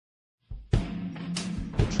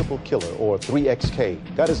triple killer, or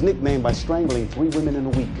 3XK. Got his nickname by strangling 3 women in a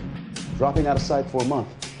week, dropping out of sight for a month,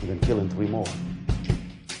 and then killing 3 more.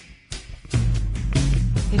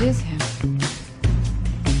 It is him.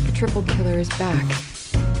 The triple killer is back.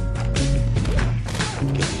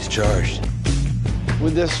 He's charged.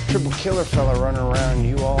 With this triple killer fella running around,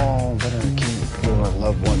 you all better keep your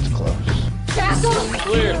loved ones close. Castle!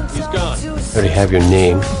 Clear. He's gone. I already have your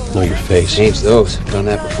name, know your face. Changed those. Done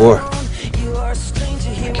that before.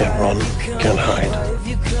 Can't run, can't hide.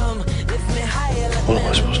 What am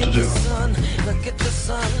I supposed to do?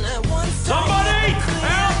 Somebody!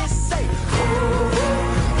 Help!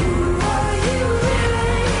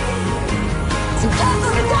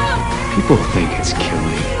 People think it's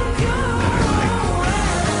killing, and I'm like,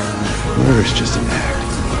 murder's just an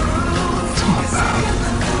act. It's all about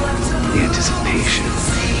the anticipation,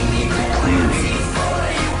 the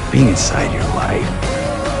planning, being inside your life,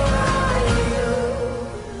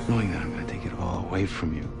 knowing that I'm going to take it all away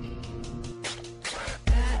from you.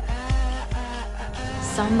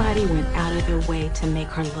 Somebody went out of their way to make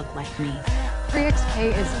her look like me.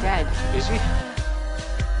 3XK is dead. Is he?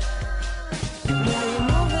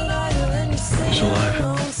 He's alive.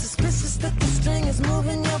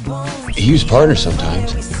 You use partners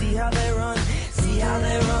sometimes. Say you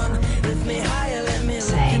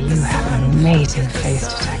have an amazing face,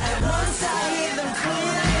 detective.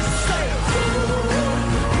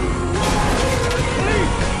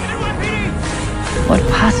 What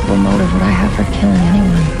possible motive would I have for killing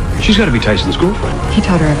anyone? She's got to be Tyson's girlfriend. He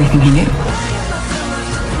taught her everything he knew.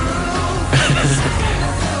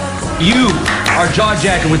 You are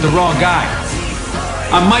jaw-jacking with the wrong guy.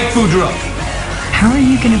 I'm Mike Boudreaux. How are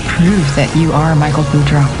you going to prove that you are Michael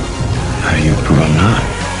Boudreaux? How do you prove I'm not?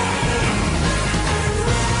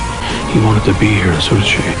 He wanted to be here, and so did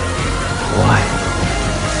she. Why?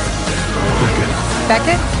 Beckett.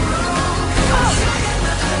 Beckett?